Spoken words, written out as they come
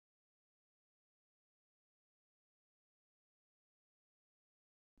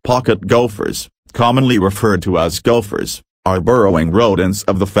Pocket gophers, commonly referred to as gophers, are burrowing rodents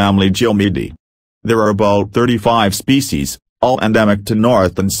of the family Geomidae. There are about 35 species, all endemic to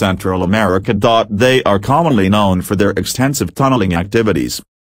North and Central America. They are commonly known for their extensive tunneling activities.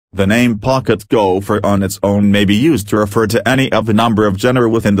 The name pocket gopher on its own may be used to refer to any of the number of genera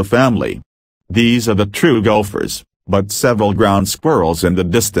within the family. These are the true gophers, but several ground squirrels in the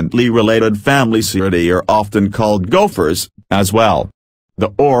distantly related family Sturdier are often called gophers, as well.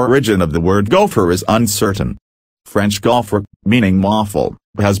 The origin of the word gopher is uncertain. French gopher, meaning waffle,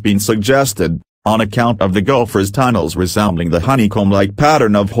 has been suggested, on account of the gopher's tunnels resembling the honeycomb-like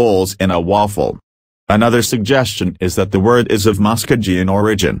pattern of holes in a waffle. Another suggestion is that the word is of Muscagean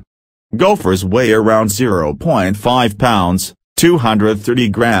origin. Gophers weigh around 0.5 pounds, 230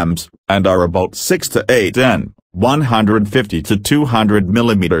 grams, and are about 6 to 8 in, 150 to 200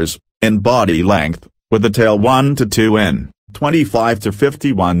 millimeters, in body length, with the tail 1 to 2 in, 25 to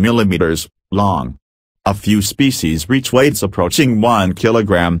 51 millimeters, long. A few species reach weights approaching 1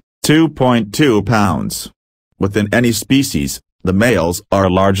 kilogram, 2.2 pounds. Within any species, the males are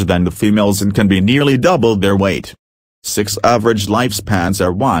larger than the females and can be nearly double their weight. 6 average lifespans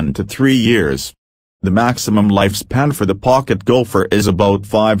are 1 to 3 years. The maximum lifespan for the pocket gopher is about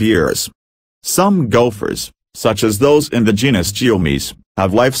 5 years. Some gophers, such as those in the genus Geomys,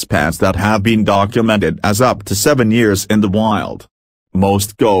 have lifespans that have been documented as up to 7 years in the wild.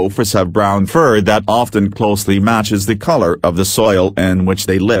 Most gophers have brown fur that often closely matches the color of the soil in which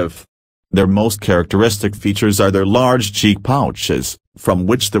they live. Their most characteristic features are their large cheek pouches, from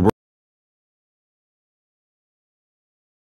which the